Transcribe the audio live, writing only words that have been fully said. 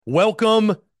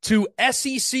Welcome to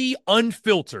SEC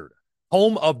Unfiltered,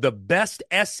 home of the best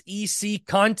SEC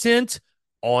content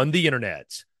on the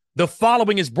internet. The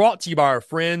following is brought to you by our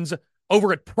friends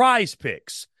over at Prize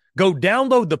Picks. Go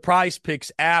download the Prize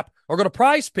Picks app or go to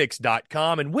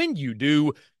prizepicks.com, and when you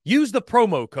do, use the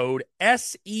promo code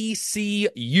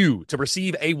SECU to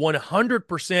receive a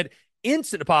 100%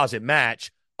 instant deposit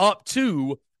match up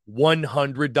to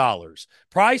 $100.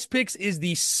 Prize Picks is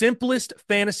the simplest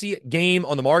fantasy game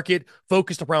on the market,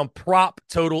 focused around prop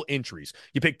total entries.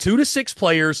 You pick 2 to 6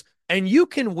 players, and you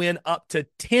can win up to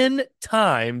 10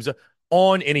 times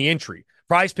on any entry.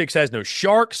 Prize Picks has no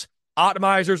sharks,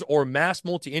 optimizers, or mass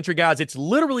multi-entry guides. It's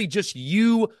literally just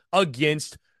you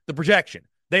against the projection.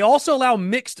 They also allow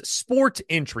mixed sport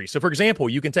entry. So, for example,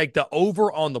 you can take the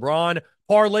over on LeBron,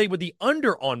 parlay with the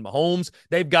under on Mahomes.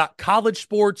 They've got college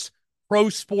sports, pro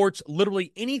sports,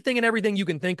 literally anything and everything you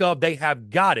can think of, they have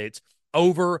got it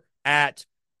over at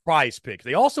Prize Picks.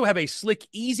 They also have a slick,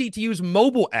 easy-to-use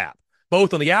mobile app,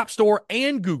 both on the App Store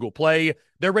and Google Play.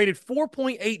 They're rated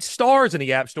 4.8 stars in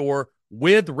the App Store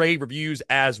with rave reviews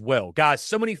as well. Guys,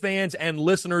 so many fans and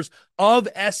listeners of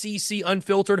SEC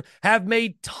Unfiltered have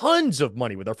made tons of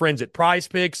money with our friends at Prize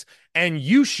Picks, and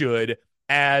you should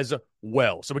as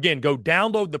well. So again, go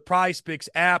download the Prize Picks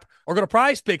app or go to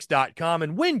prizepicks.com,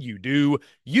 and when you do,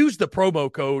 use the promo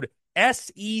code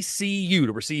SECU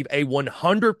to receive a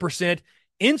 100%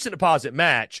 instant deposit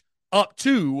match up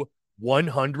to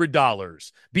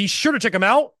 $100. Be sure to check them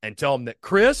out and tell them that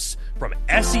Chris from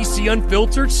SEC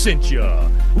Unfiltered sent you.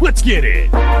 Let's get it.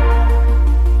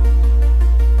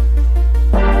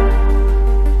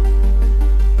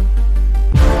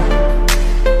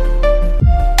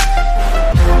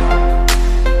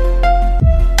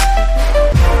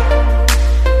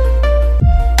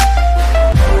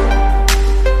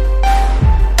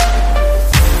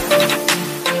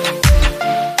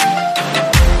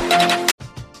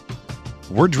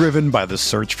 We're driven by the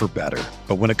search for better.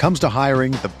 But when it comes to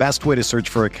hiring, the best way to search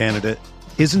for a candidate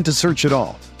isn't to search at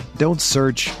all. Don't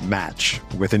search, match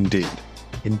with Indeed.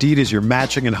 Indeed is your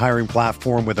matching and hiring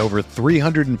platform with over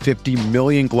 350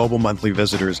 million global monthly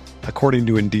visitors, according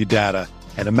to Indeed data,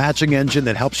 and a matching engine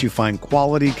that helps you find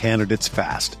quality candidates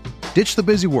fast. Ditch the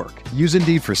busy work. Use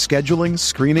Indeed for scheduling,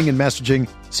 screening, and messaging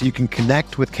so you can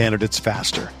connect with candidates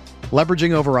faster.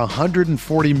 Leveraging over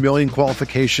 140 million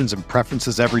qualifications and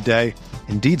preferences every day,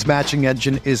 Indeed's matching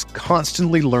engine is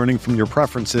constantly learning from your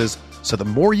preferences, so the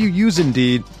more you use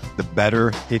Indeed, the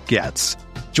better it gets.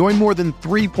 Join more than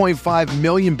 3.5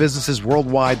 million businesses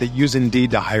worldwide that use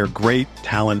Indeed to hire great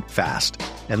talent fast.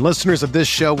 And listeners of this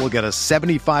show will get a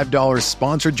 $75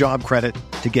 sponsored job credit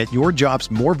to get your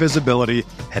jobs more visibility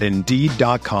at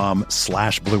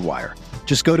Indeed.com/Blue Wire.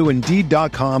 Just go to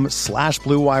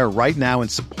Indeed.com/Blue Wire right now and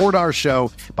support our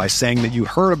show by saying that you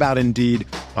heard about Indeed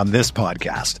on this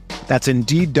podcast. That's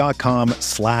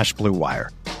Indeed.com/Blue Wire.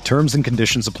 Terms and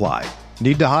conditions apply.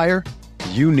 Need to hire?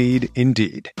 You need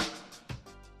Indeed.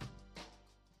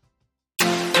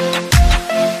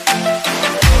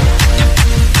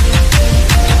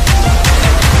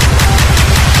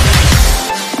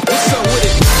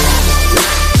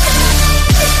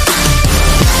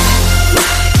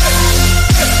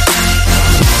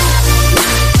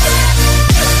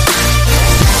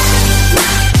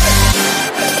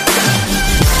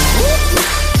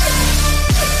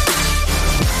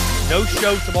 No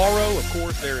show tomorrow. Of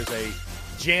course, there is a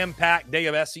jam-packed day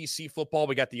of SEC football.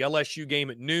 We got the LSU game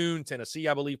at noon. Tennessee,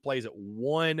 I believe, plays at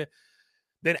 1.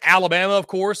 Then Alabama, of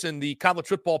course, in the college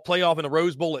football playoff in the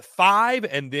Rose Bowl at 5.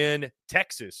 And then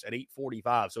Texas at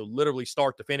 8:45. So literally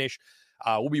start to finish.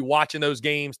 We'll be watching those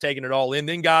games, taking it all in.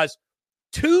 Then, guys,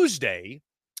 Tuesday,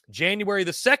 January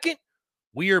the 2nd,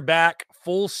 we are back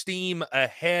full steam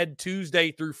ahead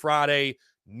Tuesday through Friday,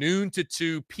 noon to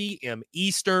 2 p.m.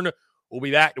 Eastern. We'll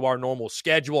be back to our normal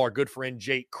schedule. Our good friend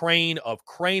Jake Crane of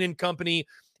Crane & Company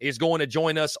is going to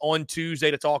join us on Tuesday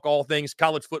to talk all things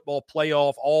college football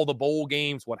playoff, all the bowl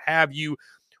games, what have you.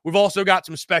 We've also got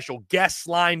some special guests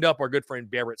lined up. Our good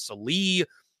friend Barrett Salee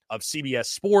of CBS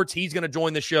Sports, he's going to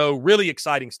join the show. Really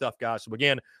exciting stuff, guys. So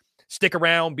again, stick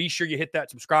around. Be sure you hit that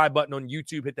subscribe button on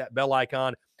YouTube, hit that bell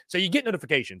icon so you get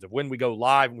notifications of when we go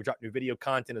live and we drop new video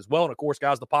content as well. And of course,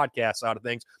 guys, the podcast side of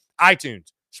things,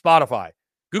 iTunes, Spotify,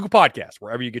 Google Podcasts,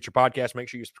 wherever you get your podcast, make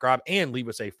sure you subscribe and leave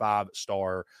us a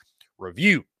 5-star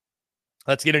review.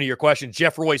 Let's get into your questions.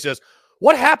 Jeff Roy says,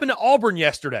 what happened to Auburn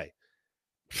yesterday?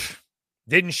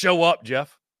 Didn't show up,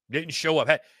 Jeff. Didn't show up.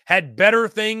 Had better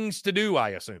things to do, I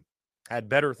assume. Had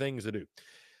better things to do.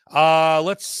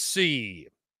 Let's see.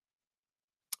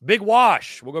 Big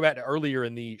Wash. We'll go back to earlier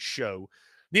in the show.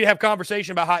 Need to have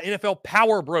conversation about how NFL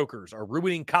power brokers are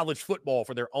ruining college football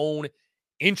for their own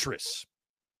interests.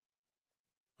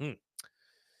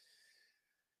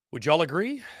 Would y'all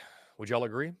agree?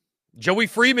 Joey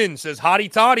Freeman says,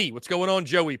 hotty toddy. What's going on,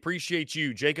 Joey? Appreciate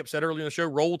you. Jacob said earlier in the show,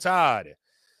 roll tide.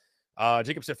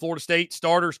 Jacob said Florida State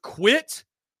starters quit.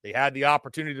 They had the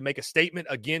opportunity to make a statement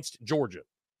against Georgia.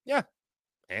 Yeah,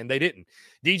 and they didn't.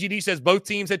 DGD says both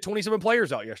teams had 27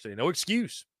 players out yesterday. No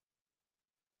excuse.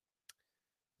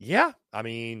 Yeah, I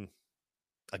mean,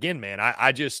 again, man,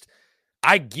 I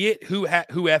get who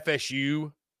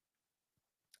FSU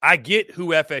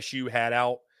had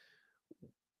out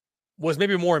was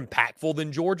maybe more impactful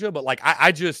than Georgia, but like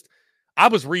I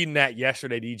was reading that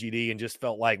yesterday, DGD, and just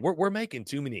felt like we're making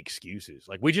too many excuses.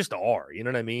 Like we just are, you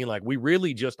know what I mean? Like we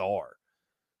really just are.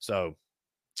 So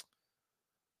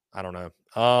I don't know.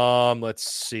 Let's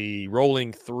see.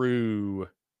 Rolling through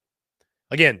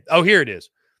again. Oh, here it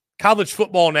is. College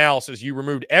Football Now says you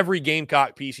removed every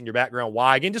Gamecock piece in your background.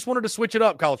 Why? Again, just wanted to switch it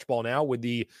up. College Football Now with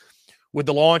the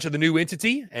launch of the new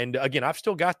entity. And again, I've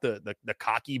still got the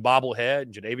cocky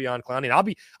bobblehead, Jadeveon Clowney. And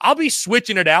I'll be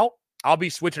switching it out.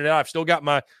 I've still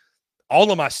got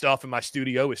all of my stuff in my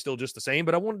studio is still just the same,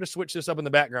 but I wanted to switch this up in the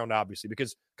background, obviously,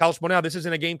 because College Football Now, this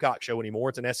isn't a Gamecock show anymore.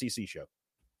 It's an SEC show.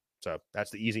 So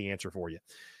that's the easy answer for you.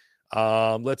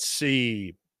 Let's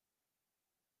see.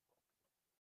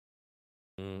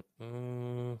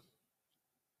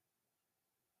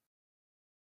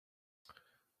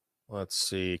 Let's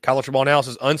see. College Football Now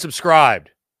says unsubscribed.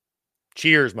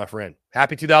 Cheers, my friend.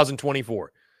 Happy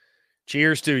 2024.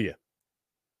 Cheers to you.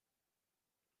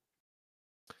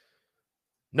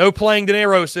 No Playing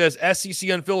Dinero says SEC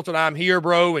Unfiltered. I'm here,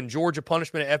 bro. And Georgia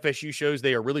punishment at FSU shows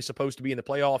they are really supposed to be in the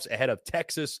playoffs ahead of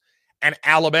Texas and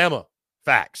Alabama.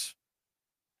 Facts.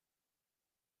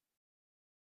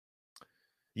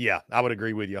 Yeah, I would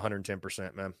agree with you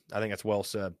 110%, man. I think that's well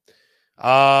said.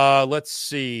 Let's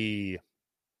see.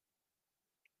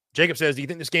 Jacob says, do you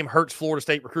think this game hurts Florida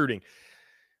State recruiting?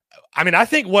 I mean, I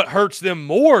think what hurts them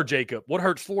more, Jacob, what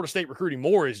hurts Florida State recruiting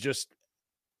more is just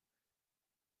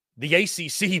the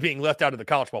ACC being left out of the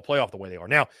college football playoff the way they are.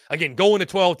 Now, again, going to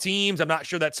 12 teams, I'm not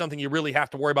sure that's something you really have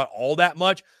to worry about all that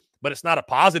much, but it's not a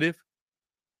positive.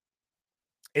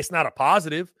 It's not a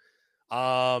positive.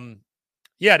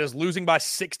 Yeah, does losing by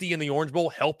 60 in the Orange Bowl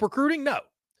help recruiting? No.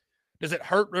 Does it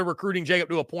hurt recruiting, Jacob,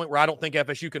 to a point where I don't think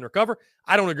FSU can recover?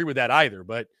 I don't agree with that either.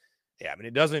 But yeah, I mean,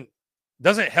 it doesn't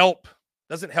help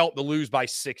the lose by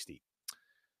 60.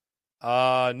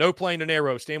 No Playing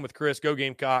Dinero. Stand with Chris. Go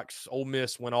Gamecocks. Ole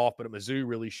Miss went off, but Mizzou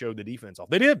really showed the defense off.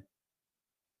 They did.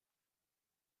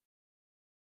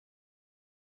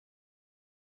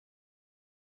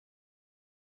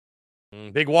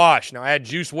 Big wash. Now add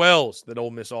Juice Wells, that Ole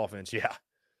Miss offense.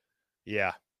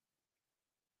 Yeah.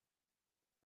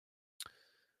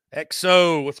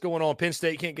 XO, what's going on? Penn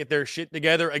State can't get their shit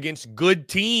together against good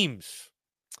teams.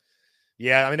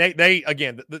 Yeah, I mean, they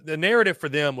again, the narrative for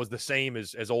them was the same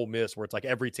as Ole Miss, where it's like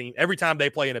every time they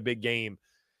play in a big game,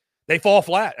 they fall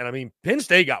flat. And I mean, Penn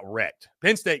State got wrecked.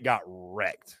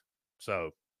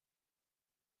 So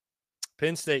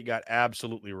Penn State got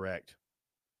absolutely wrecked.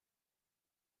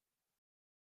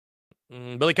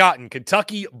 Billy Cotton,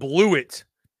 Kentucky blew it.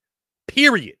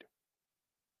 Period.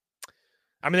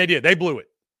 I mean, they did. They blew it.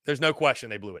 There's no question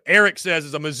they blew it. Eric says,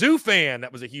 as a Mizzou fan,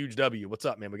 that was a huge W. What's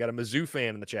up, man? We got a Mizzou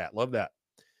fan in the chat. Love that.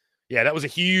 Yeah, that was a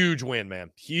huge win,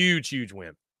 man. Huge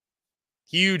win.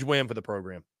 Huge win for the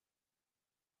program.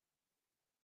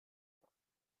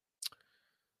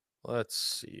 Let's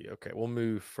see. Okay, we'll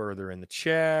move further in the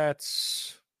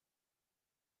chats.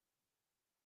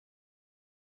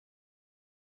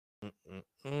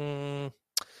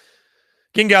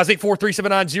 Again, guys,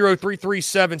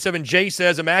 843-790-3377. Jay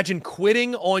says, imagine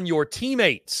quitting on your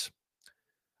teammates.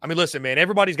 I mean, listen, man,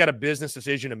 everybody's got a business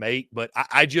decision to make, but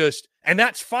I just, and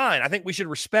that's fine. I think we should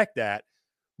respect that.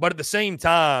 But at the same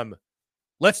time,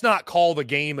 let's not call the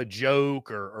game a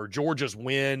joke or Georgia's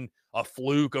win a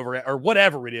fluke over, or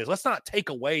whatever it is. Let's not take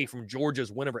away from Georgia's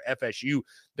win over FSU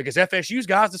because FSU's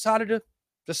guys decided to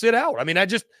sit out. I mean,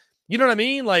 you know what I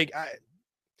mean? Like,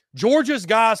 Georgia's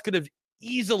guys could have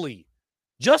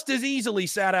just as easily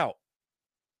sat out.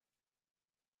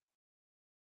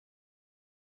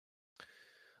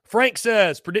 Frank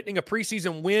says, predicting a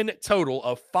preseason win total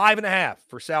of 5.5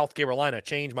 for South Carolina.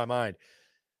 Changed my mind.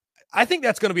 I think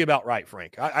that's going to be about right,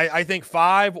 Frank. I think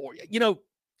 5, or,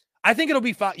 I think it'll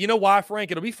be 5. You know why,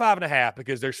 Frank? It'll be 5.5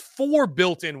 because there's 4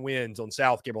 built-in wins on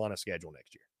South Carolina's schedule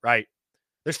next year, right?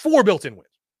 There's 4 built-in wins.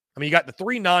 I mean, you got the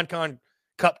 3 non-con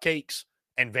cupcakes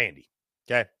and Vandy,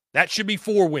 okay? That should be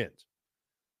 4 wins.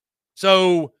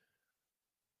 So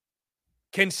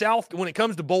when it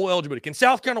comes to bowl eligibility, can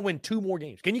South Carolina win 2 more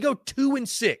games? Can you go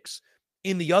 2-6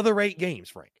 in the other 8 games,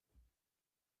 Frank?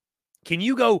 Can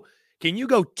you go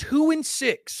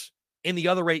 2-6 in the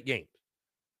other 8 games?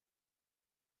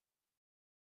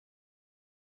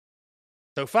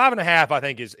 So 5.5, I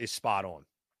think, is spot on.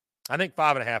 I think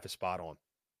 5.5 is spot on.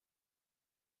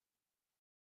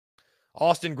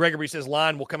 Austin Gregory says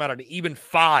line will come out at an even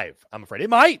 5, I'm afraid. It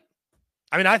might.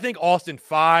 I mean, I think Austin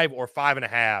 5 or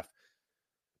 5.5.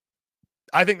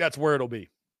 I think that's where it'll be.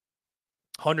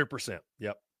 100%.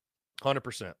 Yep.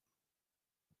 100%.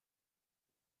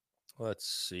 Let's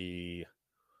see.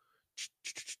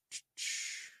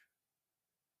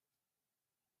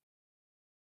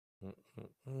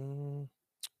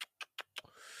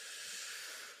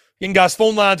 Again, guys,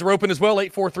 phone lines are open as well,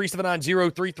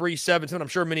 843-790-3377. I'm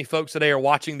sure many folks today are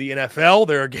watching the NFL.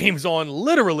 There are games on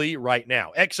literally right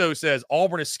now. Exo says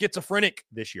Auburn is schizophrenic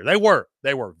this year. They were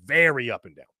very up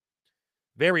and down,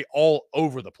 very all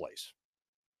over the place.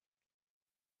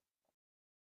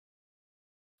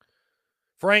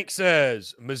 Frank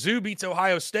says Mizzou beats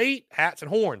Ohio State, hats and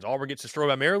horns. Auburn gets destroyed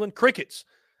by Maryland, crickets.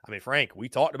 I mean, Frank, we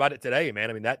talked about it today,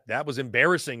 man. I mean, that was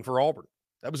embarrassing for Auburn.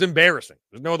 That was embarrassing.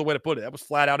 There's no other way to put it. That was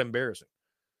flat out embarrassing.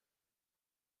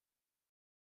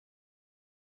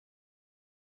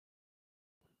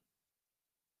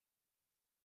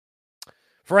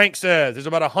 Frank says there's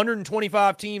about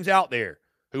 125 teams out there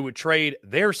who would trade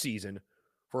their season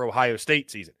for Ohio State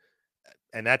season.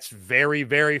 And that's very,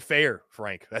 very fair,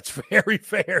 Frank. That's very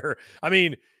fair. I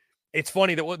mean, it's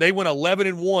funny that they went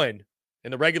 11-1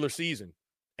 in the regular season.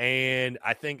 And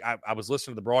I think I was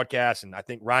listening to the broadcast, and I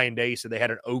think Ryan Day said they had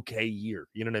an okay year.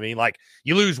 You know what I mean? Like,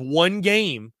 you lose one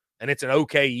game, and it's an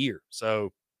okay year.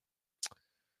 So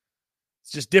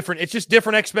it's just different. It's just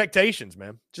different expectations,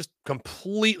 man. Just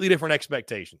completely different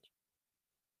expectations.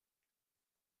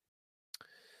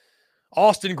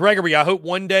 Austin Gregory, I hope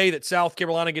one day that South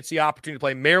Carolina gets the opportunity to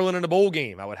play Maryland in a bowl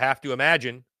game. I would have to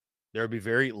imagine there would be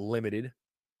very limited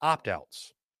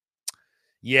opt-outs.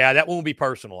 Yeah, that won't be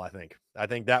personal, I think. I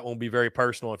think that won't be very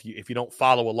personal if you don't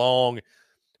follow along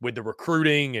with the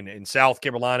recruiting in South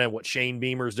Carolina, what Shane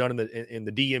Beamer has done in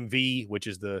the DMV, which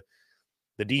is the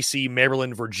DC,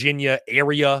 Maryland, Virginia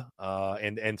area,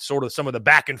 and sort of some of the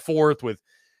back and forth with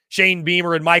Shane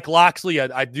Beamer and Mike Loxley.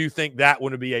 I do think that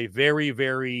would be a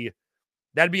very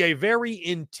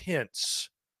intense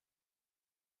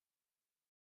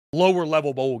lower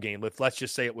level bowl game. Let's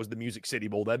just say it was the Music City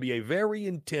Bowl. That'd be a very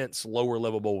intense lower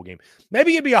level bowl game.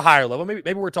 Maybe it'd be a higher level.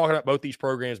 Maybe we're talking about both these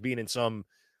programs being in some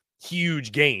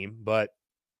huge game, but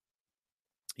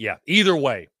yeah, either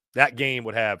way, that game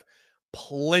would have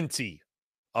plenty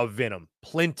of venom,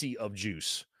 plenty of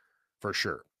juice for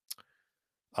sure.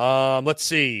 Let's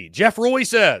see. Jeff Roy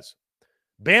says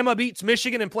Bama beats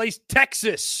Michigan and plays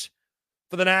Texas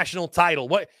for the national title.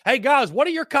 Hey, guys, what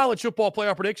are your college football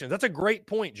playoff predictions? That's a great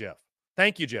point, Jeff.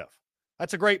 Thank you, Jeff.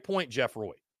 That's a great point, Jeff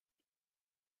Roy.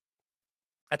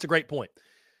 That's a great point.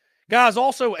 Guys,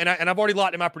 also, and I've already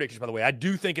locked in my predictions, by the way, I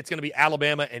do think it's going to be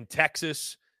Alabama and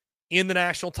Texas in the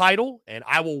national title, and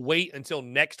I will wait until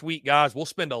next week, guys. We'll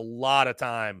spend a lot of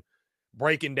time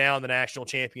breaking down the national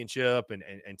championship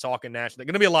and talking national. It's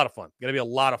going to be a lot of fun. Going to be a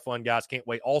lot of fun, guys. Can't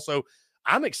wait. Also,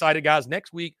 I'm excited, guys.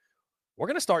 Next week, we're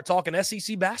going to start talking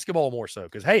SEC basketball more so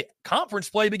because, hey, conference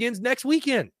play begins next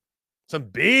weekend. Some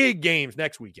big games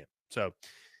next weekend. So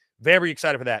very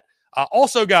excited for that.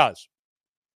 Also, guys,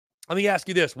 let me ask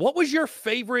you this. What was your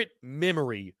favorite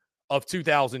memory of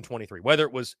 2023? Whether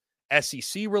it was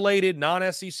SEC related,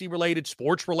 non-SEC related,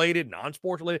 sports related,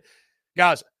 non-sports related.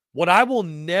 Guys, what I will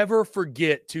never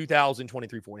forget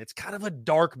 2023 for, and it's kind of a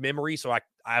dark memory, so I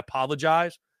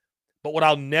apologize, but what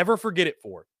I'll never forget it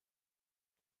for,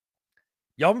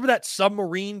 y'all remember that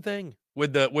submarine thing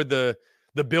with the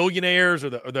billionaires or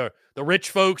the rich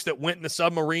folks that went in the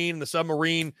submarine,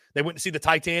 they went to see the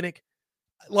Titanic?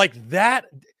 Like that,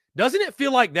 doesn't it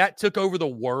feel like that took over the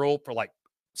world for like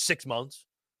 6 months?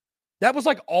 That was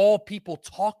like all people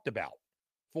talked about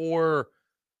for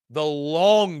the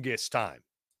longest time.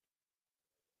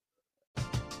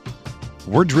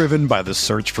 We're driven by the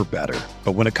search for better.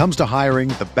 But when it comes to hiring,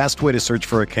 the best way to search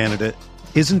for a candidate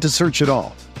isn't to search at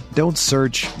all. Don't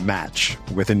search, match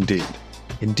with Indeed.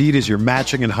 Indeed is your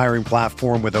matching and hiring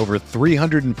platform with over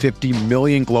 350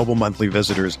 million global monthly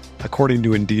visitors, according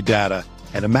to Indeed data,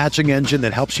 and a matching engine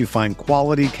that helps you find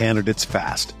quality candidates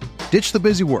fast. Ditch the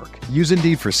busy work. Use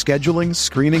Indeed for scheduling,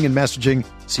 screening, and messaging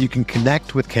so you can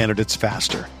connect with candidates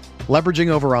faster. Leveraging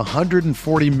over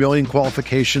 140 million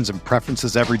qualifications and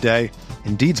preferences every day,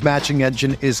 Indeed's matching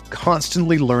engine is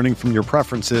constantly learning from your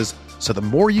preferences, so the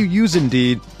more you use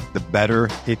Indeed, the better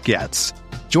it gets.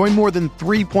 Join more than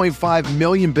 3.5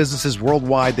 million businesses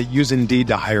worldwide that use Indeed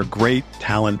to hire great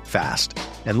talent fast.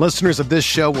 And listeners of this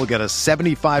show will get a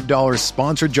 $75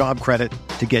 sponsored job credit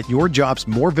to get your jobs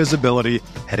more visibility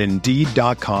at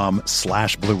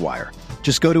Indeed.com/Blue Wire.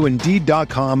 Just go to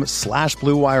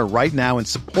Indeed.com/Blue Wire right now and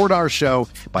support our show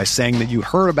by saying that you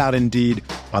heard about Indeed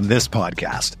on this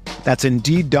podcast. That's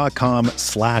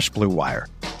Indeed.com/Blue Wire.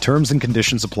 Terms and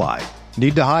conditions apply.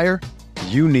 Need to hire?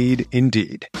 You need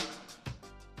Indeed.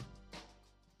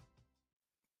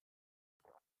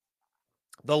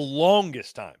 The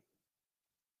longest time.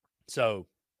 So,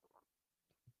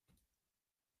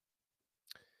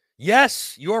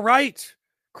 yes, you're right.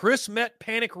 Chris met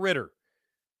Panic Ritter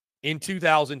in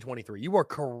 2023. You are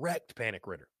correct, Panic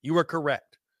Ritter. You are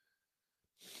correct.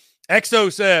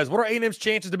 XO says, what are A&M's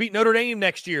chances to beat Notre Dame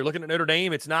next year? Looking at Notre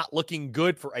Dame, it's not looking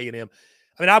good for A&M.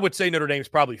 I mean, I would say Notre Dame's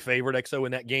probably favored, XO,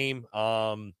 in that game.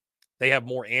 They have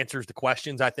more answers to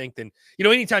questions, I think, than,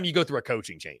 anytime you go through a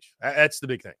coaching change. That's the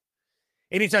big thing.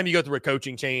 Anytime you go through a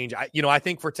coaching change, I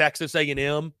think for Texas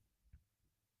A&M,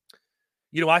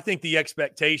 I think the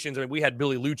expectations, we had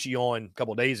Billy Lucci on a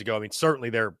couple of days ago. I mean, certainly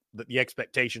the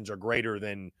expectations are greater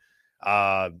than,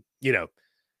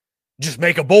 just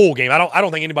make a bowl game. I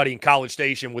don't think anybody in College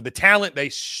Station, with the talent they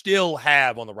still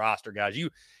have on the roster, guys,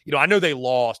 I know they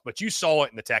lost, but you saw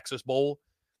it in the Texas Bowl.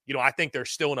 I think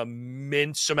there's still an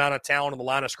immense amount of talent on the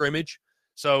line of scrimmage.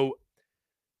 So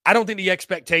I don't think the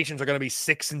expectations are going to be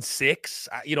 6-6.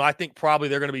 I think probably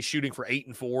they're going to be shooting for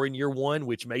 8-4 in year one,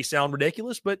 which may sound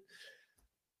ridiculous, but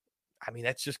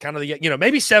that's just kind of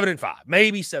maybe 7-5,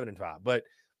 maybe 7-5. But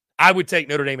I would take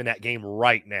Notre Dame in that game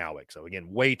right now. So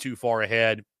again, way too far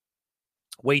ahead,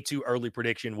 way too early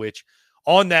prediction. Which,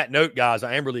 on that note, guys,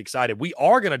 I am really excited. We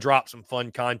are going to drop some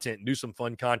fun content and do some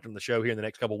fun content on the show here in the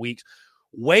next couple of weeks.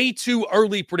 Way too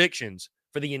early predictions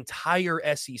for the entire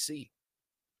SEC.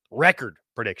 Record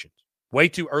predictions. Way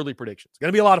too early predictions. It's going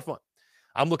to be a lot of fun.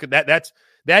 I'm looking at that.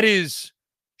 That is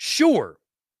sure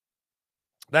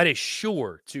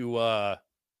to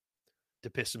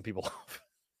piss some people off.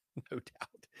 No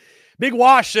doubt. Big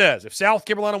Wash says, if South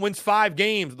Carolina wins 5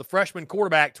 games with the freshman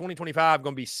quarterback, 2025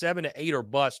 going to be 7-8 or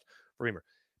bust for Beamer.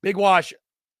 Big Wash,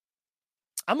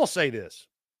 I'm going to say this,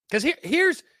 because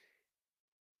here's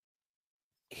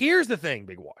the thing,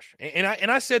 Big Wash. And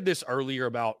I said this earlier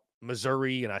about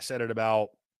Missouri, and I said it about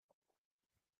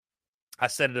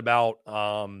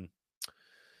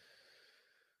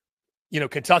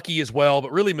Kentucky as well,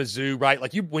 but really Mizzou, right?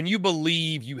 Like, when you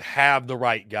believe you have the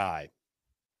right guy,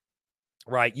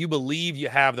 right? You believe you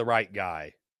have the right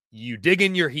guy. You dig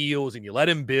in your heels and you let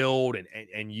him build,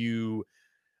 and you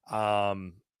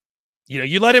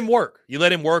let him work. You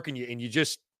let him work, and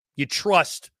you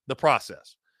trust the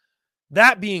process.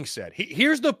 That being said,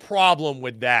 here's the problem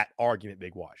with that argument,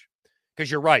 Big Wash. Because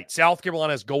you're right. South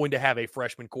Carolina is going to have a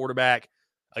freshman quarterback,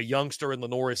 a youngster in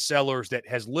Lenoris Sellers that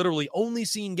has literally only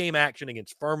seen game action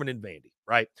against Furman and Vandy,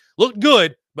 right? Looked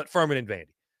good, but Furman and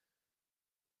Vandy.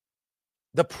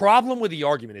 The problem with the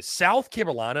argument is South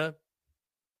Carolina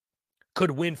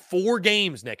could win 4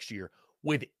 games next year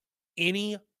with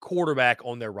any quarterback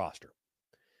on their roster.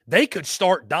 They could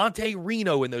start Dante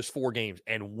Reno in those 4 games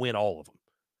and win all of them.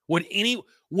 Would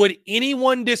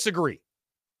anyone disagree?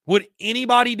 Would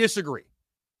anybody disagree?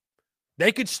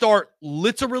 They could start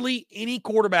literally any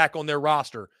quarterback on their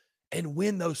roster and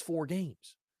win those 4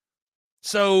 games.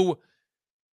 So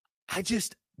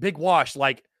Big Wash,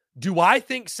 do I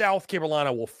think South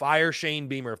Carolina will fire Shane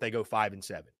Beamer if they go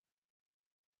 5-7?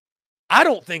 I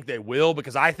don't think they will,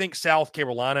 because I think South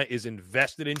Carolina is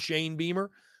invested in Shane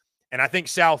Beamer, and I think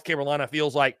South Carolina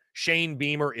feels like Shane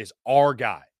Beamer is our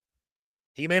guy.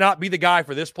 He may not be the guy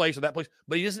for this place or that place,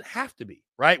 but he doesn't have to be,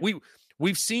 right?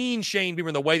 We've seen Shane Beamer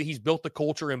in the way that he's built the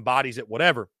culture, embodies it,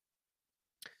 whatever.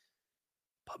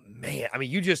 But man,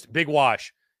 Big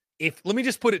Wash, let me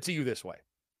just put it to you this way,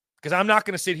 because I'm not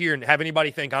going to sit here and have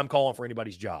anybody think I'm calling for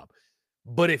anybody's job.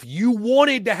 But if you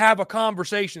wanted to have a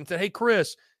conversation and said, hey,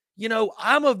 Chris,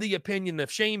 I'm of the opinion that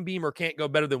if Shane Beamer can't go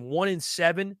better than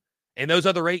 1-7 in those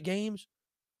other 8 games,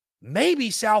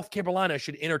 maybe South Carolina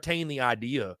should entertain the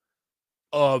idea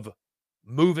of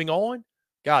moving on.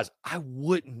 Guys, I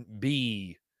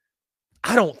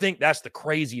don't think that's the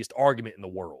craziest argument in the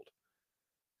world.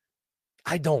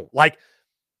 I don't.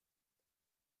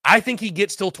 I think he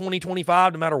gets till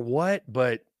 2025 no matter what,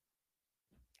 but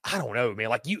I don't know,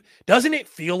 man. Doesn't it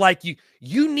feel like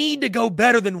you need to go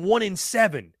better than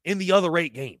 1-7 in the other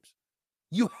 8 games?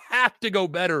 You have to go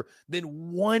better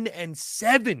than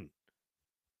 1-7.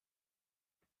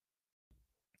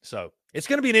 So it's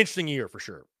going to be an interesting year for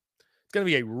sure. It's going to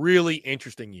be a really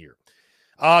interesting year.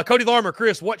 Cody Larmer,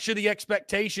 Chris, what should the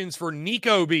expectations for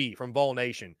Nico be from Vol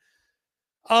Nation?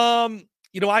 I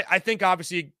think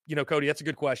obviously, Cody, that's a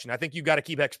good question. I think you've got to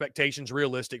keep expectations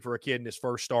realistic for a kid in his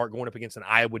first start going up against an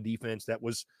Iowa defense that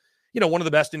was, one of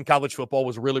the best in college football,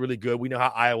 was really, really good. We know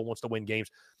how Iowa wants to win games.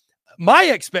 My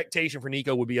expectation for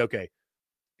Nico would be, okay,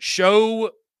 show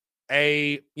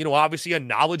obviously a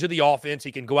knowledge of the offense.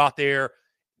 He can go out there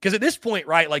because at this point,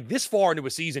 right, like this far into a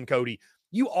season, Cody,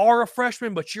 you are a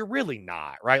freshman, but you're really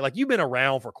not, right? Like you've been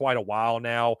around for quite a while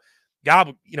now.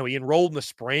 God, he enrolled in the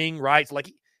spring, right? So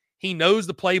like he knows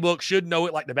the playbook, should know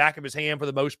it like the back of his hand for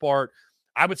the most part.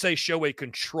 I would say show a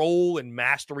control and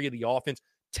mastery of the offense.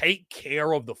 Take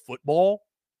care of the football.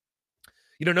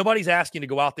 Nobody's asking to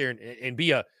go out there and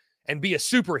be a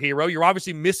superhero. You're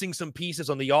obviously missing some pieces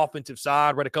on the offensive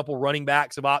side. Read a couple running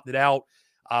backs have opted out.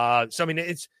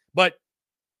 But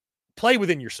play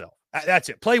within yourself. That's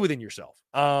it. Play within yourself.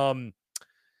 I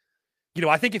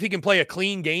think if he can play a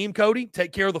clean game, Cody,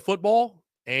 take care of the football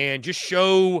and just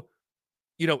show,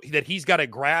 that he's got a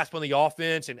grasp on the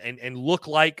offense and look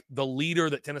like the leader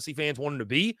that Tennessee fans want him to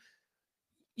be.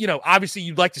 Obviously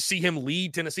you'd like to see him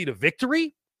lead Tennessee to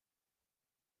victory,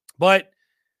 but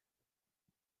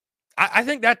I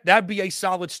think that'd be a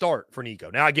solid start for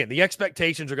Nico. Now, again, the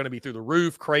expectations are going to be through the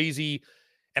roof, crazy.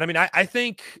 And I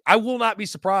think I will not be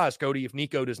surprised, Cody, if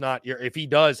Nico if he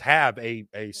does have a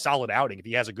solid outing, if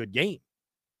he has a good game,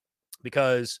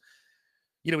 because,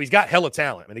 he's got hella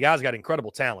talent. The guy's got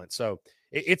incredible talent. So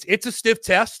it's a stiff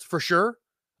test for sure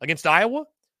against Iowa.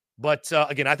 But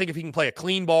again, I think if he can play a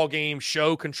clean ball game,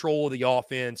 show control of the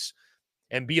offense,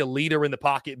 and be a leader in the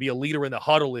pocket, be a leader in the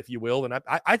huddle, if you will, and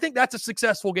I think that's a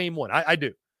successful game one. I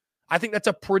do. I think that's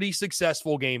a pretty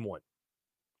successful game one.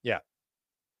 Yeah.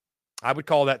 I would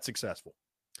call that successful.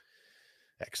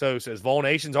 XO says, Vol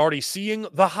Nation's already seeing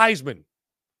the Heisman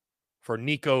for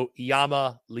Nico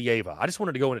Iamaleava. I just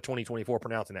wanted to go into 2024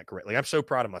 pronouncing that correctly. I'm so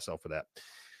proud of myself for that.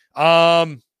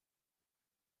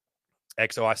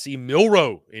 XO, I see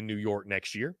Milroe in New York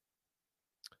next year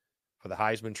for the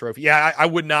Heisman Trophy. Yeah, I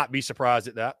would not be surprised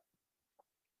at that.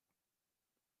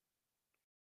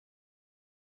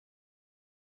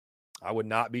 I would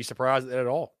not be surprised at that at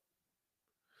all.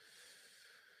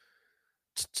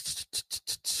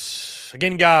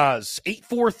 Again, guys,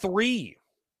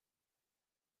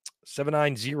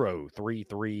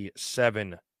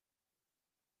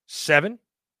 843-790-3377.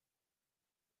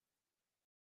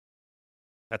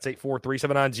 That's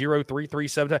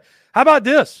 843-790-3377. How about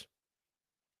this?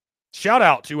 Shout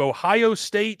out to Ohio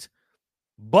State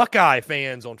Buckeye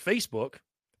fans on Facebook.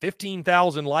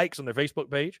 15,000 likes on their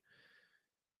Facebook page.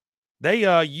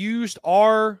 They used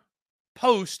our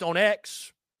post on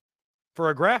X for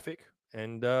a graphic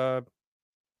and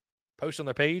post on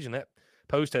their page, and that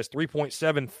post has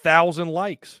 3.7 thousand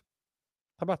likes.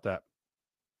 How about that?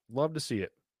 Love to see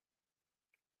it.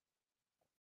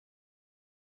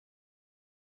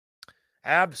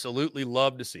 Absolutely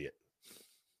love to see it.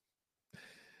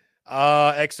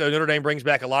 XO, Notre Dame brings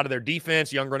back a lot of their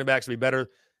defense. Young running backs will be better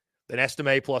than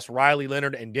Estime plus Riley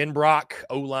Leonard and Denbrock.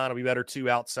 O-line will be better too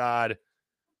outside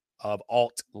of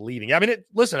Alt leaving. I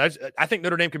think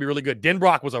Notre Dame could be really good.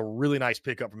 Denbrock was a really nice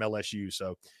pickup from LSU.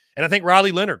 So, and I think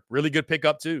Riley Leonard, really good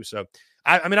pickup too. So,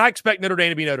 I expect Notre Dame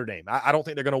to be Notre Dame. I don't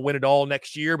think they're going to win it all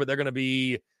next year, but they're going to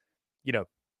be,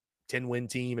 10-win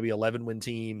team, maybe 11-win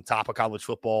team, top of college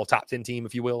football, top 10 team,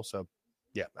 if you will. So,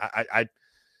 yeah,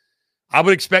 I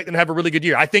would expect them to have a really good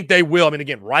year. I think they will.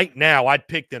 Again, right now, I'd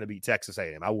pick them to beat Texas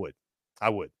A&M. I would.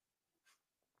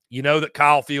 That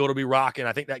Kyle Field will be rocking.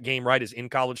 I think that game, right, is in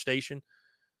College Station.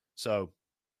 So,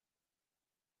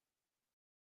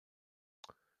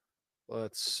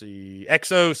 let's see.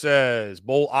 XO says,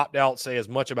 bowl opt-out say as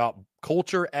much about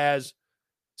culture as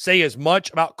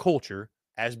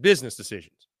business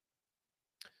decisions.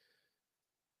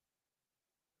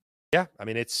 Yeah,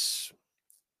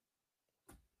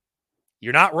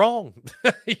 you're not wrong.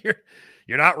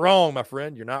 You're not wrong, my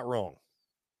friend. You're not wrong.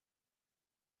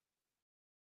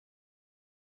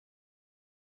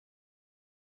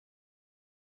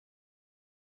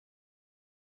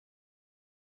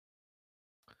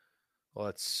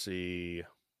 Let's see.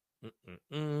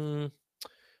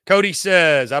 Cody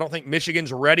says, I don't think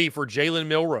Michigan's ready for Jalen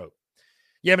Milroe.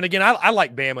 Yeah, but again, I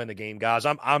like Bama in the game, guys.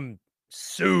 I'm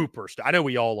super stoked. I know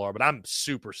we all are, but I'm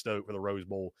super stoked for the Rose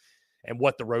Bowl and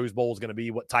what the Rose Bowl is going to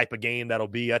be, what type of game that'll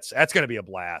be. That's going to be a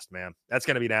blast, man. That's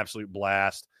going to be an absolute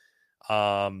blast.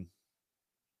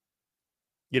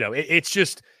 It's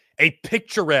just a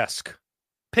picturesque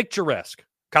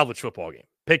college football game.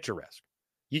 Picturesque.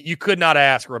 You could not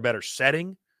ask for a better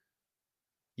setting.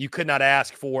 You could not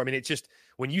ask for, it's just,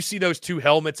 when you see those two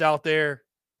helmets out there,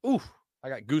 Oof, I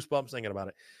got goosebumps thinking about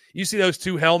it. You see those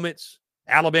two helmets,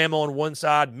 Alabama on one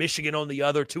side, Michigan on the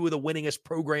other, two of the winningest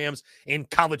programs in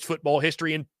college football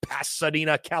history in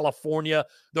Pasadena, California,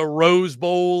 the Rose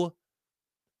Bowl.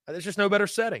 There's just no better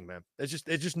setting, man. It's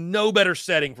just no better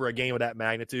setting for a game of that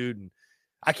magnitude. And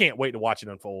I can't wait to watch it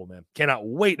unfold, man. Cannot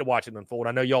wait to watch it unfold.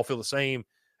 I know y'all feel the same.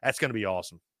 That's going to be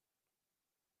awesome.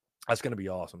 That's going to be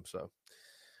awesome. So,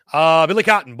 Billy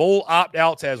Cotton, bowl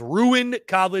opt-outs has ruined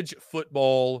college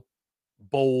football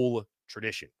bowl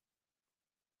tradition.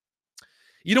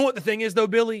 You know what the thing is, though,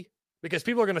 Billy? Because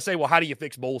people are going to say, well, how do you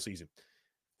fix bowl season?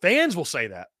 Fans will say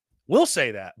that. We'll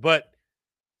say that. But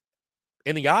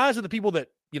in the eyes of the people that,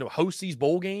 host these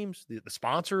bowl games, the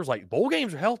sponsors, like, bowl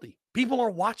games are healthy. People are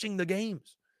watching the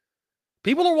games.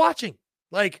 People are watching.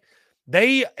 Like,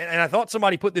 and I thought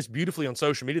somebody put this beautifully on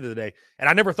social media the other day, and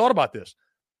I never thought about this.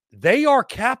 They are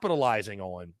capitalizing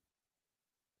on,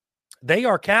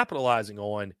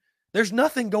 there's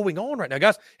nothing going on right now.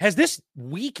 Guys, has this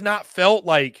week not felt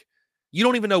like you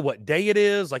don't even know what day it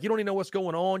is? Like, you don't even know what's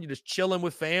going on. You're just chilling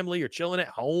with family or chilling at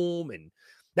home. And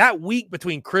that week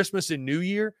between Christmas and New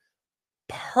Year,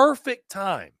 perfect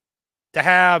time to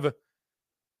have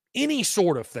any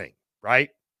sort of thing, right?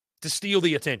 To steal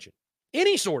the attention.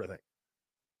 Any sort of thing.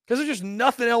 Because there's just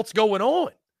nothing else going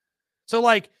on. So,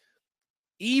 like,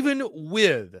 even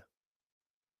with,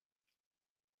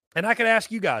 and I could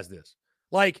ask you guys this,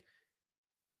 like,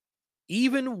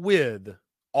 even with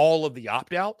all of the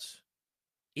opt-outs,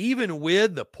 even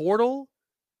with the portal,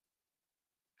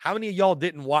 how many of y'all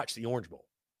didn't watch the Orange Bowl?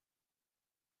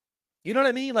 You know what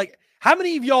I mean? Like, how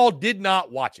many of y'all did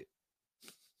not watch it?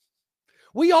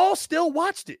 We all still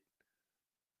watched it.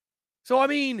 So, I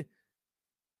mean,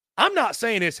 I'm not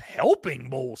saying it's helping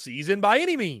bowl season by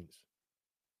any means.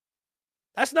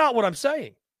 That's not what I'm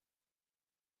saying.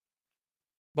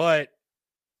 But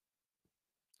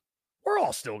we're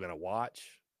all still going to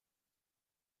watch.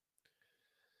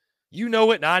 You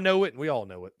know it, and I know it, and we all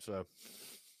know it. So,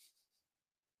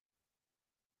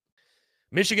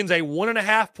 Michigan's a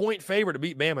 1.5-point favorite to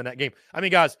beat Bama in that game. I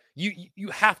mean, guys, you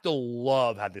have to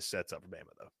love how this sets up for Bama,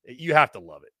 though. You have to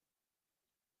love it.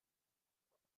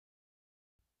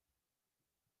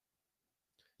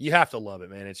 You have to love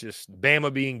it, man. It's just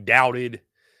Bama being doubted.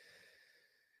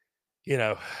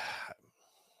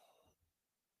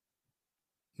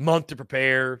 Month to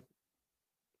prepare.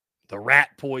 The rat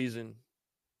poison.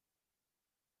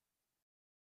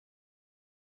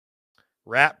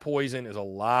 Rat poison is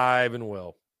alive and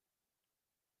well.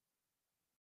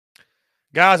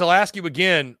 Guys, I'll ask you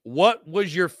again, what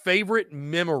was your favorite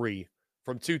memory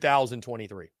from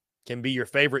 2023? Can be your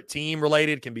favorite team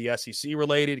related, can be SEC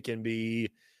related, can be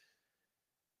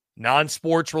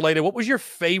non-sports related. What was your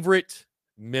favorite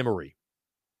memory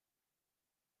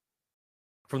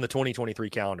from the 2023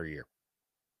 calendar year?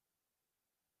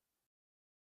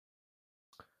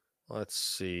 Let's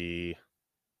see.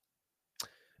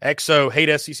 XO,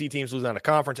 hate SEC teams losing on a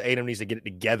conference. A&M needs to get it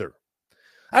together.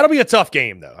 That'll be a tough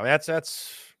game, though. I mean, that's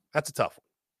a tough one.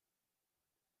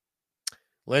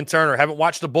 Lynn Turner, haven't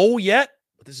watched the bowl yet,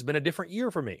 but this has been a different year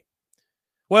for me.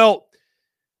 Well,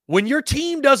 when your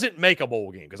team doesn't make a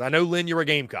bowl game, because I know, Lynn, you're a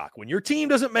Gamecock. When your team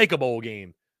doesn't make a bowl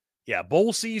game, yeah,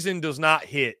 bowl season does not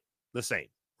hit the same,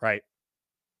 right?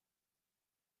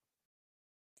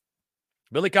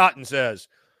 Billy Cotton says,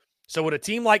 so would a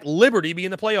team like Liberty be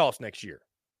in the playoffs next year?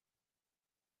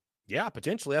 Yeah,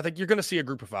 potentially. I think you're going to see a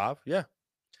group of 5. Yeah.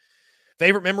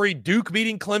 Favorite memory, Duke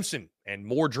beating Clemson and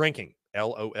more drinking.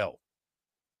 LOL.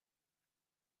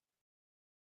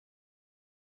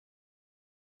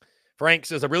 Frank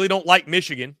says, I really don't like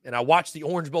Michigan, and I watched the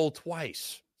Orange Bowl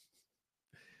twice.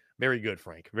 Very good,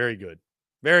 Frank. Very good.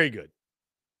 Very good.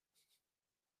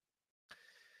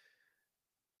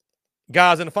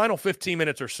 Guys, in the final 15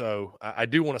 minutes or so, I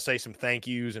do want to say some thank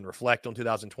yous and reflect on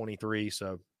 2023,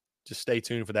 so just stay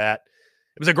tuned for that.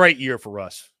 It was a great year for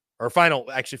us. Or final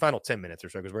 10 minutes or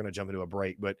so, because we're going to jump into a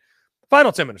break, but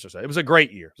final 10 minutes or so. It was a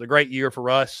great year. It was a great year for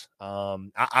us.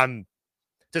 I'm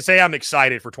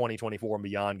excited for 2024 and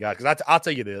beyond, guys, because I'll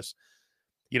tell you this.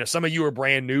 Some of you are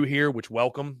brand new here, which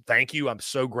welcome. Thank you. I'm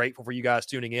so grateful for you guys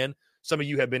tuning in. Some of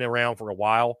you have been around for a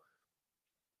while.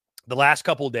 The last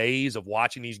couple of days of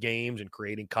watching these games and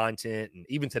creating content, and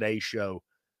even today's show,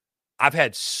 I've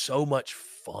had so much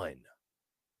fun.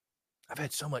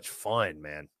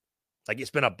 Man. Like,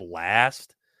 it's been a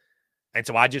blast. And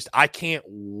so I can't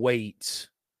wait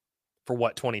for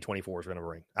what 2024 is going to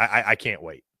bring. I can't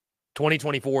wait.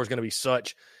 2024 is going to be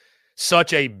such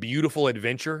a beautiful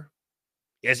adventure,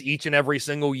 as each and every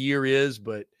single year is,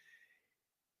 but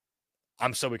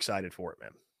I'm so excited for it,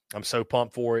 man. I'm so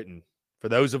pumped for it. And For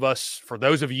those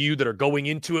of you that are going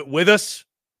into it with us,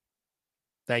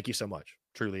 thank you so much.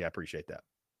 Truly, I appreciate that.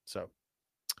 So,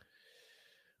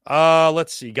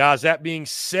 let's see, guys. That being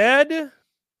said,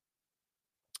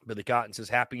 Billy Cotton says,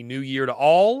 Happy New Year to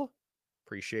all.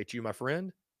 Appreciate you, my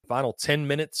friend. Final 10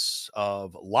 minutes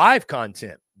of live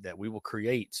content that we will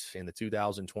create in the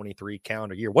 2023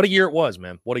 calendar year. What a year it was,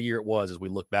 man. What a year it was as we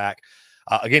look back.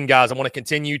 Again, guys, I want to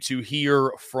continue to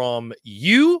hear from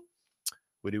you.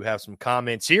 We do have some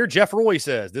comments here. Jeff Roy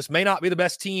says, this may not be the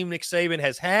best team Nick Saban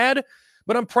has had,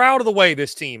 but I'm proud of the way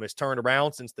this team has turned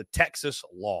around since the Texas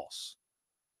loss.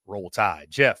 Roll Tide.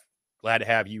 Jeff, glad to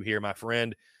have you here, my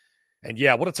friend. And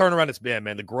yeah, what a turnaround it's been,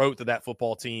 man. The growth of that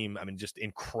football team, I mean, just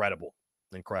incredible.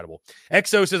 Incredible.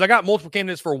 Exo says, I got multiple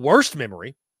candidates for worst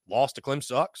memory. Lost to Clem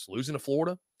sucks. Losing to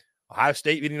Florida. Ohio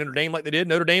State beating Notre Dame like they did.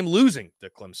 Notre Dame losing to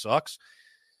Clem sucks.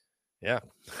 Yeah.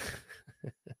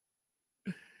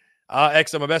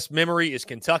 Exo, my best memory is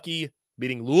Kentucky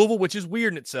beating Louisville, which is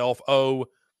weird in itself. Oh,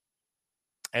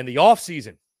 and the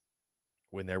offseason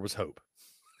when there was hope.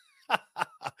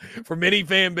 For many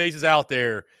fan bases out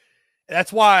there,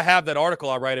 that's why I have that article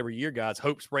I write every year, guys.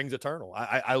 Hope springs eternal.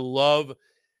 I love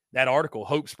that article,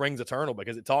 Hope Springs Eternal,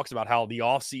 because it talks about how the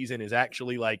offseason is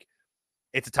actually like,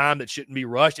 it's a time that shouldn't be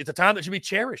rushed. It's a time that should be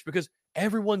cherished because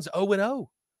everyone's 0-0.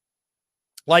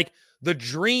 Like the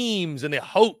dreams and the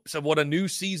hopes of what a new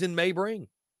season may bring.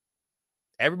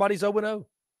 Everybody's 0-0.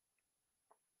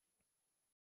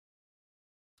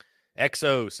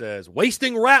 XO says,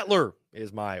 wasting Rattler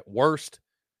is my worst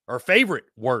or favorite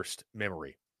worst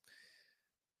memory.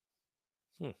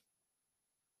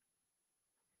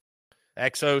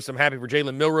 Exos, I'm happy for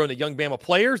Jalen Milroe and the young Bama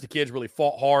players. The kids really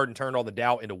fought hard and turned all the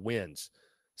doubt into wins.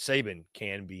 Saban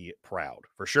can be proud,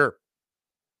 for sure.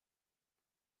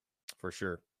 For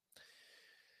sure.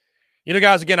 You know,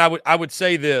 guys, again, I would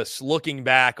say this, looking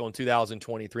back on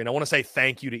 2023, and I want to say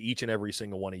thank you to each and every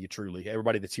single one of you, truly.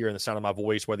 Everybody that's here in the sound of my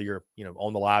voice, whether you're,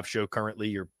 on the live show currently,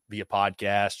 you're via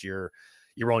podcast, you're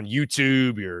on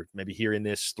YouTube, you're maybe hearing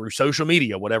this through social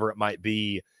media, whatever it might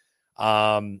be.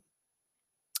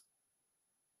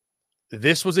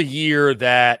 This was a year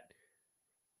that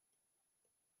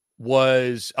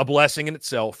was a blessing in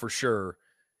itself, for sure.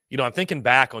 I'm thinking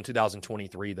back on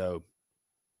 2023, though.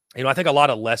 I think a lot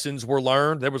of lessons were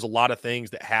learned. There was a lot of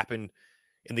things that happened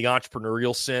in the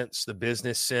entrepreneurial sense, the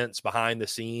business sense, behind the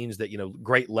scenes that,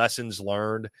 great lessons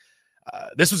learned.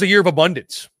 This was a year of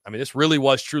abundance. I mean, this really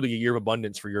was truly a year of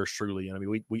abundance for yours truly. And I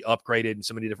mean, we upgraded in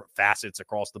so many different facets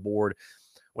across the board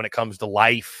when it comes to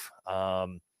life.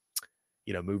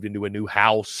 Moved into a new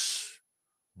house,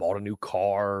 bought a new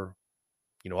car,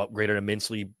 upgraded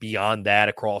immensely beyond that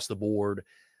across the board.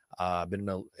 Been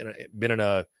in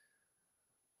a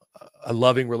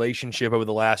loving relationship over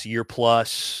the last year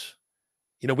plus.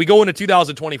 We go into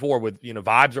 2024 with,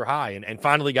 vibes are high. And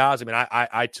finally, guys, I mean,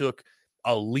 I took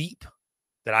a leap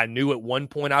that I knew at one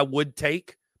point I would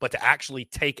take, but to actually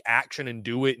take action and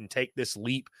do it and take this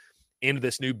leap into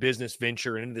this new business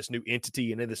venture and into this new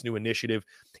entity and into this new initiative,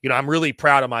 I'm really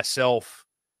proud of myself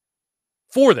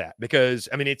for that because,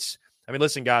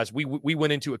 listen, guys, we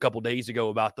went into a couple days ago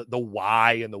about the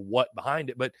why and the what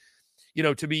behind it, but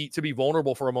to be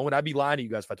vulnerable for a moment, I'd be lying to you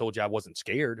guys if I told you I wasn't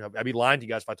scared. I'd be lying to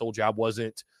you guys if I told you I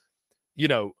wasn't,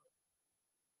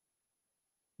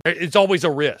 it's always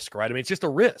a risk, right? I mean, it's just a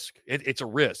risk. It's a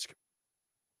risk.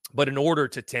 But in order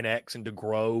to 10X and to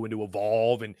grow and to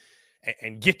evolve and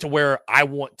get to where I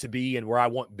want to be and where I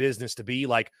want business to be,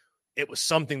 like it was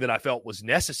something that I felt was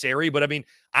necessary. But I mean,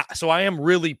 I am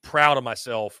really proud of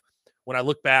myself when I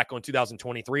look back on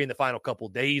 2023 and the final couple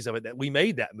of days of it, that we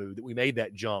made that move, that we made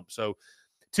that jump. So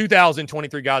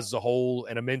 2023, guys, as a whole,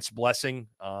 an immense blessing,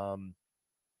 man.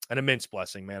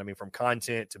 I mean, from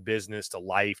content to business to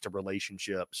life to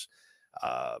relationships.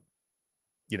 I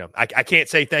can't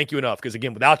say thank you enough because,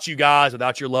 again, without you guys,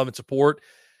 without your love and support,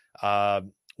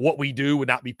 what we do would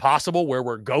not be possible. Where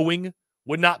we're going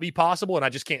would not be possible. And I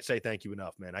just can't say thank you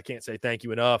enough, man. I can't say thank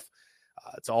you enough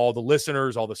to all the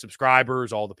listeners, all the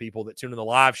subscribers, all the people that tune in the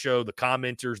live show, the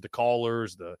commenters, the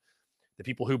callers, the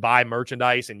people who buy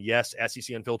merchandise. And yes,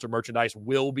 SEC Unfiltered merchandise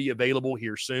will be available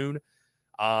here soon.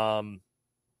 I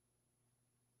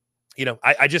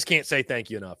just can't say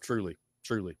thank you enough. Truly,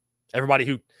 truly. Everybody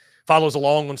who follows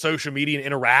along on social media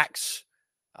and interacts.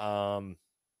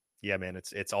 Yeah, man,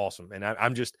 it's awesome. And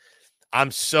I'm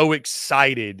so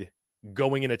excited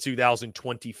going into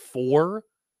 2024,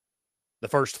 the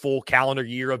first full calendar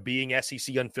year of being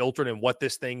SEC Unfiltered and what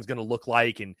this thing's going to look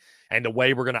like and the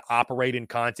way we're going to operate in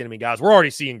content. I mean, guys, we're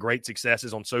already seeing great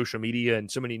successes on social media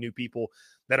and so many new people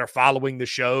that are following the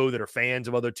show, that are fans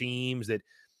of other teams, that,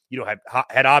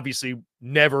 had obviously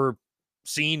never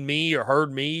seen me or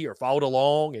heard me or followed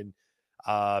along. And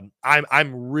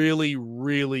I'm really,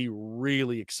 really,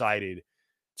 really excited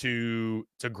to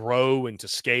grow and to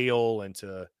scale and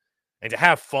to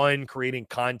have fun creating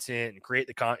content and create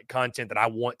the content that I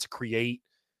want to create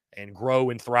and grow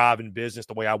and thrive in business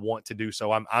the way I want to do.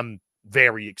 So I'm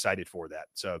very excited for that.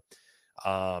 So,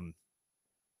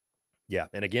 yeah.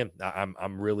 And again,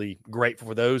 I'm really grateful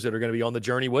for those that are going to be on the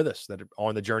journey with us, that are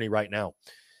on the journey right now.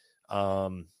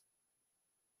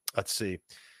 Let's see.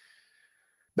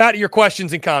 Back to your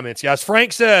questions and comments, guys.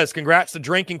 Frank says, congrats to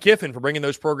Drink and Kiffin for bringing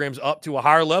those programs up to a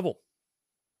higher level.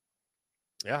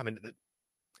 Yeah, I mean,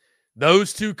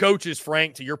 those two coaches,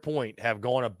 Frank, to your point, have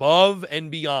gone above and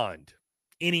beyond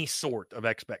any sort of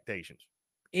expectations.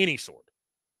 Any sort.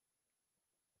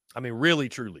 I mean, really,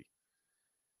 truly.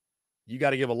 You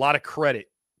got to give a lot of credit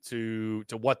to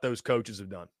what those coaches have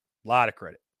done. A lot of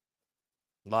credit.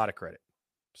 A lot of credit.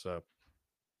 So,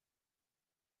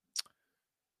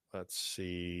 let's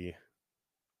see.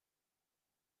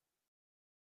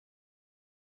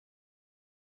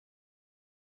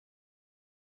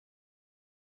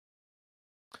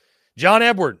 John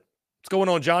Edward. What's going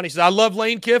on, John? He says, I love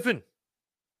Lane Kiffin.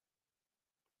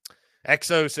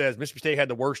 XO says, Mississippi State had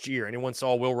the worst year. Anyone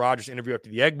saw Will Rogers' interview after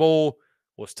the Egg Bowl?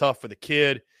 Was tough for the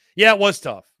kid. Yeah, it was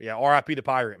tough. Yeah, RIP the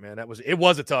Pirate, man. It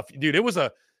was a tough, dude. It was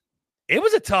a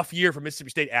tough year for Mississippi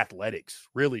State athletics,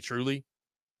 really, truly.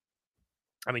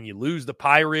 I mean, you lose the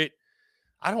Pirate.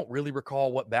 I don't really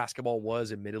recall what basketball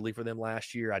was, admittedly, for them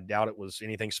last year. I doubt it was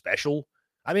anything special.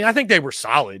 I mean, I think they were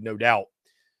solid, no doubt.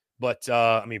 But,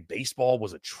 I mean, baseball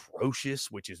was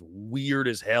atrocious, which is weird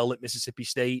as hell at Mississippi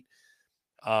State.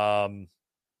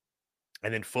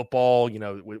 And then football,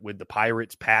 with the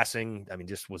Pirates passing, I mean,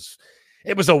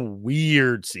 it was a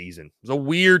weird season. It was a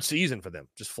weird season for them,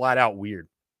 just flat out weird.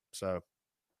 So,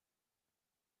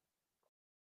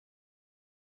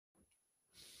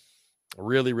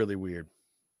 really, really weird.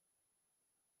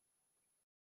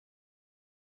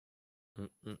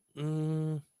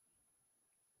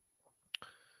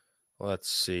 Let's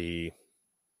see.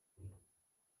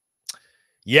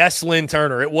 Yes, Lynn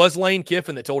Turner. It was Lane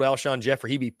Kiffin that told Alshon Jeffrey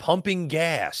he'd be pumping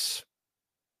gas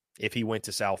if he went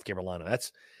to South Carolina.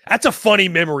 That's a funny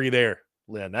memory there,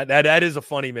 Lynn. That is a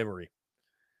funny memory.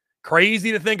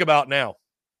 Crazy to think about now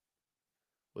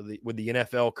with the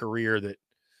NFL career that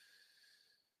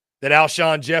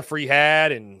Alshon Jeffrey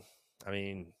had, and I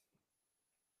mean,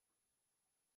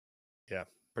 yeah,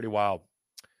 pretty wild.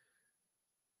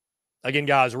 Again,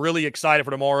 guys, really excited for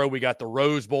tomorrow. We got the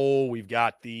Rose Bowl. We've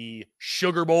got the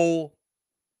Sugar Bowl.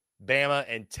 Bama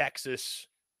and Texas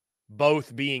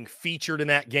both being featured in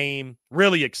that game.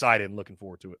 Really excited and looking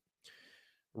forward to it.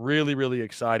 Really, really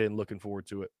excited and looking forward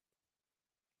to it.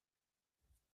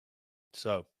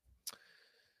 So,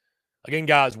 again,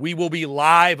 guys, we will be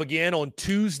live again on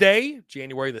Tuesday,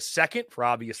 January the 2nd, for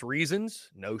obvious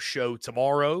reasons. No show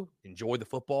tomorrow. Enjoy the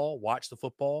football. Watch the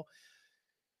football.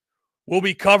 We'll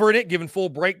be covering it, giving full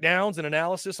breakdowns and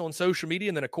analysis on social media.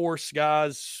 And then, of course,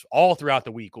 guys, all throughout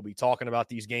the week, we'll be talking about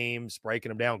these games, breaking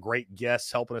them down. Great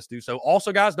guests helping us do so.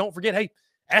 Also, guys, don't forget, hey,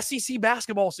 SEC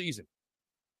basketball season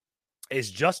is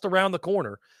just around the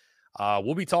corner.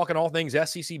 We'll be talking all things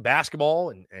SEC basketball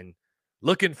and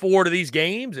looking forward to these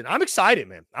games. And I'm excited,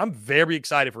 man. I'm very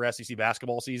excited for SEC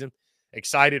basketball season.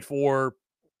 Excited for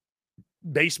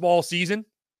baseball season,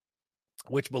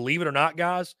 which, believe it or not,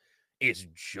 guys, is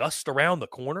just around the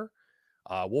corner.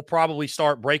 We'll probably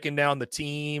start breaking down the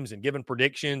teams and giving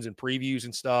predictions and previews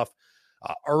and stuff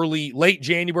late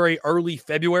January, early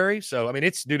February. So, I mean,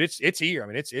 it's here. I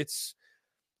mean,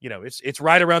 it's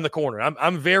right around the corner.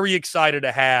 I'm very excited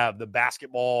to have the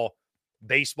basketball,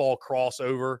 baseball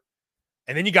crossover.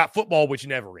 And then you got football, which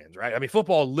never ends, right? I mean,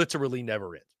 football literally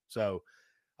never ends. So,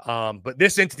 but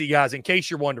this entity, guys, in case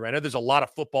you're wondering, I know there's a lot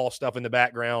of football stuff in the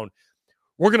background.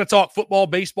 We're going to talk football,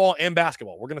 baseball, and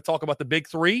basketball. We're going to talk about the big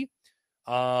three.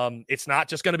 It's not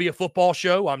just going to be a football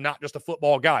show. I'm not just a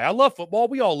football guy. I love football.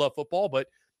 We all love football, but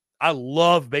I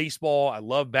love baseball. I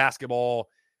love basketball.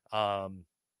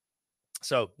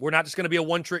 So we're not just going to be a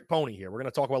one-trick pony here. We're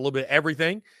going to talk about a little bit of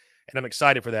everything, and I'm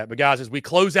excited for that. But, guys, as we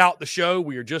close out the show,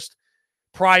 we are just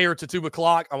prior to 2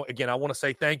 o'clock. Again, I want to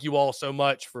say thank you all so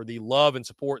much for the love and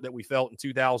support that we felt in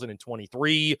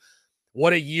 2023.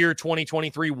 What a year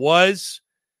 2023 was.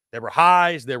 There were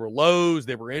highs, there were lows,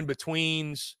 there were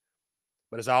in-betweens.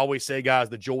 But as I always say, guys,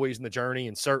 the joy is in the journey,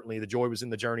 and certainly the joy was in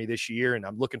the journey this year, and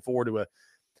I'm looking forward to a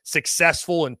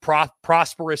successful and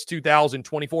prosperous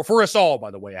 2024 for us all,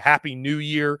 by the way. A happy new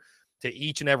year to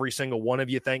each and every single one of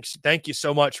you. Thank you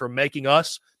so much for making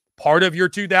us part of your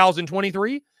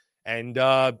 2023, And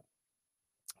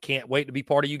can't wait to be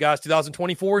part of you guys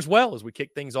 2024 as well, as we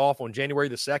kick things off on January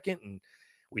the 2nd. And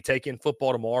we take in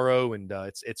football tomorrow, and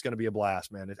it's going to be a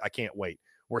blast, man. I can't wait.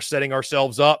 We're setting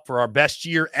ourselves up for our best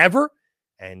year ever.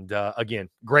 And, again,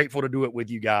 grateful to do it with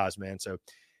you guys, man. So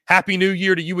happy New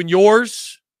Year to you and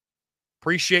yours.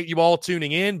 Appreciate you all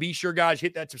tuning in. Be sure, guys,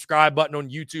 hit that subscribe button on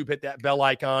YouTube. Hit that bell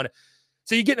icon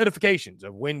so you get notifications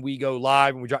of when we go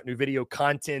live and we drop new video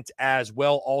content as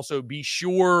well. Also, be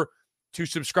sure to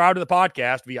subscribe to the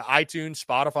podcast via iTunes,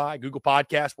 Spotify, Google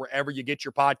Podcasts, wherever you get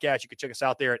your podcast. You can check us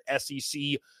out there at SEC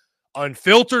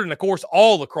Unfiltered, and, of course,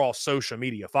 all across social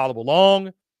media. Follow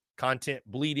along. Content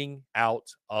bleeding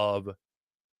out of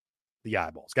the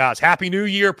eyeballs. Guys, Happy New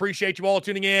Year. Appreciate you all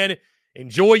tuning in.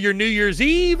 Enjoy your New Year's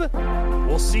Eve.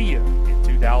 We'll see you in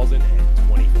 2024.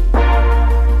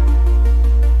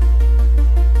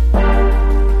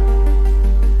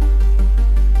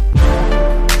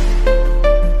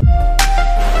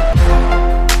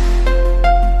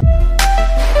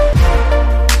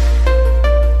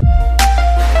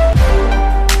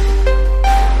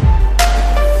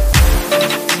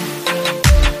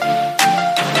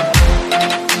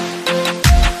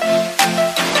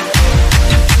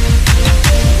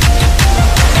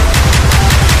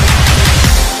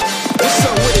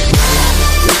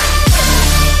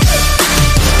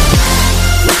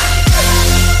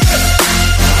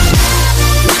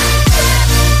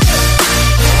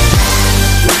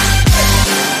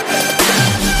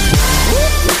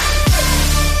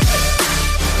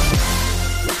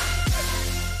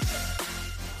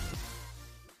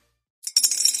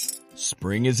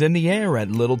 Spring is in the air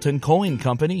at Littleton Coin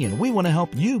Company, and we want to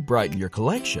help you brighten your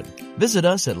collection. Visit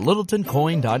us at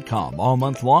littletoncoin.com all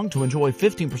month long to enjoy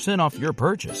 15% off your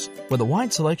purchase. With a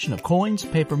wide selection of coins,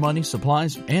 paper money,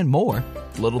 supplies, and more,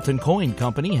 Littleton Coin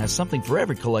Company has something for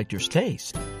every collector's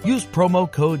taste. Use promo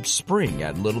code SPRING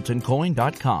at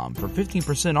littletoncoin.com for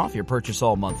 15% off your purchase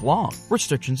all month long.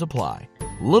 Restrictions apply.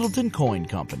 Littleton Coin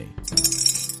Company.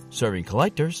 Serving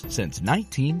collectors since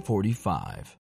 1945.